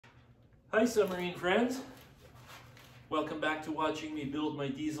Hi submarine friends, welcome back to watching me build my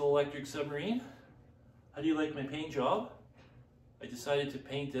diesel electric submarine. How do you like my paint job? I decided to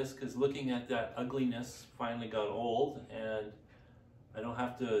paint this because looking at that ugliness finally got old and I don't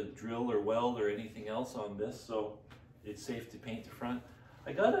have to drill or weld or anything else on this, so it's safe to paint the front.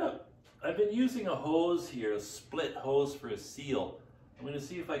 I've been using a hose here, a split hose for a seal. I'm going to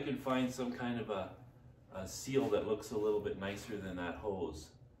see if I can find some kind of a seal that looks a little bit nicer than that hose.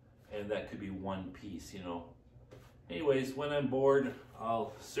 And that could be one piece, you know. Anyways, when I'm bored,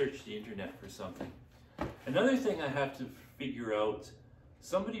 I'll search the internet for something. Another thing I have to figure out,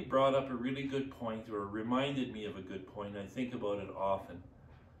 somebody brought up a really good point, or reminded me of a good point, I think about it often,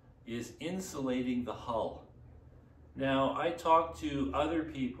 is insulating the hull. Now, I talked to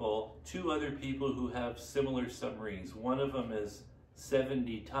two other people who have similar submarines. One of them is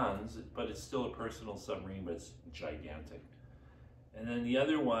 70 tons, but it's still a personal submarine, but it's gigantic. And then the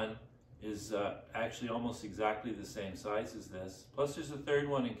other one is actually almost exactly the same size as this. Plus there's a third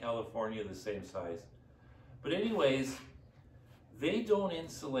one in California the same size. But anyways, they don't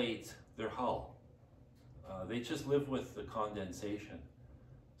insulate their hull. They just live with the condensation.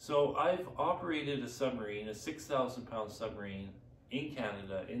 So I've operated a submarine, a 6,000 pound submarine in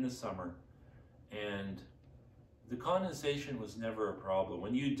Canada in the summer, and the condensation was never a problem.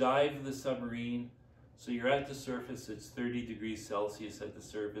 When you dive the submarine, so you're at the surface, it's 30 degrees Celsius at the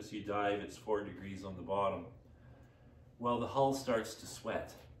surface, you dive, it's 4 degrees on the bottom. Well, the hull starts to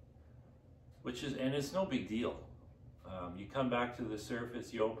sweat, and it's no big deal. You come back to the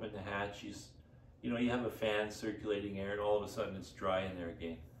surface, you open the hatch, you have a fan circulating air, and all of a sudden it's dry in there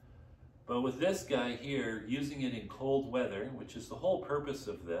again. But with this guy here, using it in cold weather, which is the whole purpose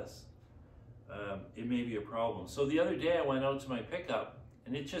of this, it may be a problem. So the other day I went out to my pickup,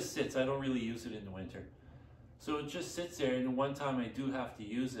 and it just sits. I don't really use it in the winter. So it just sits there, and one time I do have to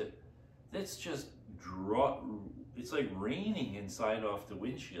use it, it's just it's like raining inside off the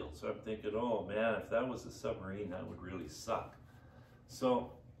windshield. So I'm thinking, oh man, if that was a submarine, that would really suck.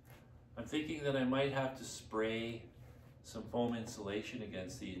 So I'm thinking that I might have to spray some foam insulation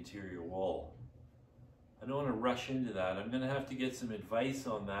against the interior wall. I don't want to rush into that. I'm going to have to get some advice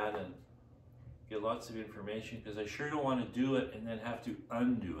on that and get lots of information, because I sure don't want to do it and then have to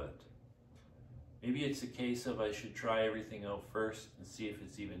undo it. Maybe it's a case of I should try everything out first and see if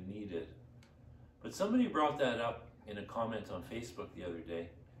it's even needed. But somebody brought that up in a comment on Facebook the other day.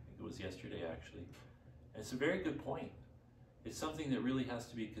 I think it was yesterday actually. And it's a very good point. It's something that really has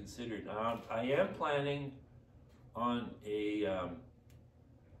to be considered. I am planning on a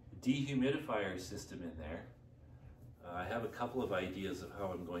dehumidifier system in there. I have a couple of ideas of how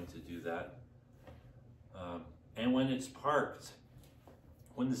I'm going to do that. And when it's parked,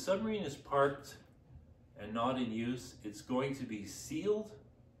 when the submarine is parked and not in use, it's going to be sealed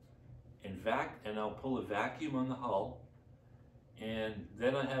and I'll pull a vacuum on the hull, and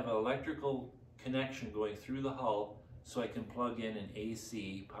then I have an electrical connection going through the hull so I can plug in an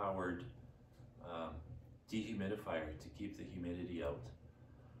AC powered dehumidifier to keep the humidity out.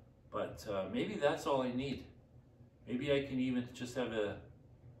 But maybe that's all I need. Maybe I can even just have a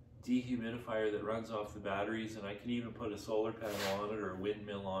dehumidifier that runs off the batteries, and I can even put a solar panel on it or a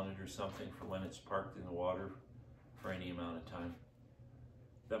windmill on it or something for when it's parked in the water for any amount of time.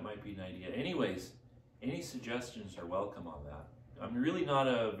 That might be an idea. Anyways, any suggestions are welcome on that. I'm really not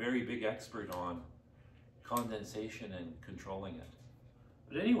a very big expert on condensation and controlling it.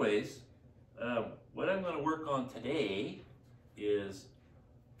 But anyways, what I'm going to work on today is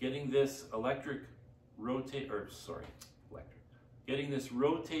getting this getting this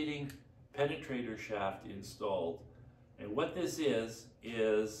rotating penetrator shaft installed. And what this is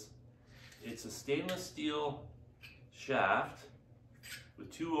it's a stainless steel shaft with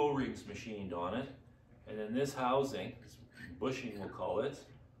 2 O-rings machined on it. And then this housing, this bushing we'll call it,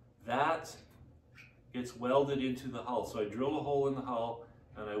 that gets welded into the hull. So I drill a hole in the hull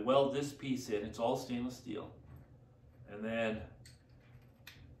and I weld this piece in. It's all stainless steel. And then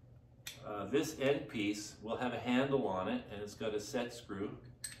this end piece will have a handle on it, and it's got a set screw.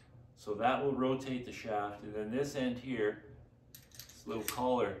 So that will rotate the shaft. And then this end here, this little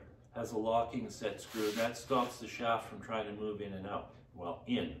collar, has a locking set screw, and that stops the shaft from trying to move in and out. Well,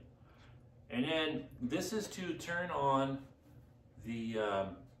 in. And then this is to turn on the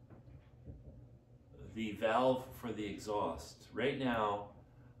valve for the exhaust. Right now,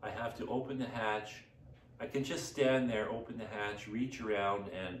 I have to open the hatch. I can just stand there, open the hatch, reach around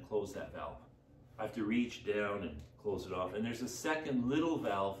and close that valve. I have to reach down and close it off. And there's a second little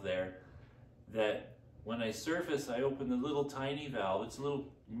valve there that when I surface, I open the little tiny valve. It's a little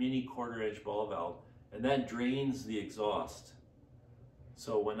mini 1/4 inch ball valve, and that drains the exhaust.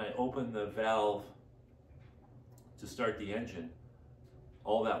 So when I open the valve to start the engine,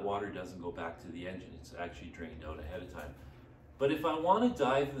 all that water doesn't go back to the engine. It's actually drained out ahead of time. But if I want to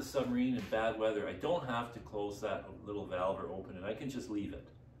dive the submarine in bad weather, I don't have to close that little valve or open it. I can just leave it.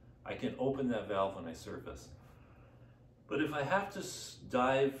 I can open that valve when I surface. But if I have to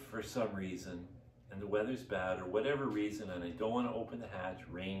dive for some reason, and the weather's bad or whatever reason, and I don't want to open the hatch,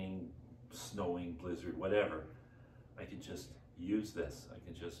 raining, snowing, blizzard, whatever, I can just use this. I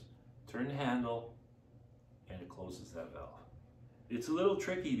can just turn the handle and it closes that valve. It's a little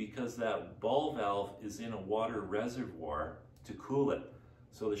tricky because that ball valve is in a water reservoir to cool it.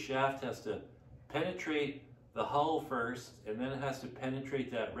 So the shaft has to penetrate the hull first, and then it has to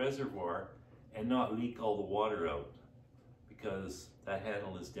penetrate that reservoir and not leak all the water out, because that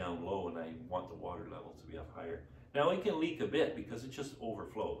handle is down low and I want the water level to be up higher. Now it can leak a bit because it just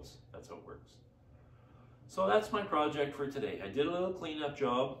overflows. That's how it works. So that's my project for today. I did a little cleanup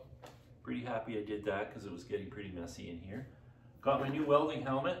job. Pretty happy I did that because it was getting pretty messy in here. Got my new welding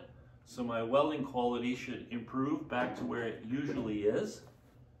helmet, so my welding quality should improve back to where it usually is.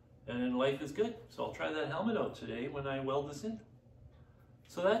 And life is good. So I'll try that helmet out today when I weld this in.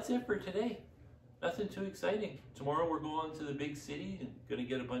 So that's it for today. Nothing too exciting. Tomorrow we're going to the big city and gonna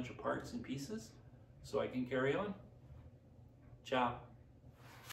get a bunch of parts and pieces so I can carry on. Ciao.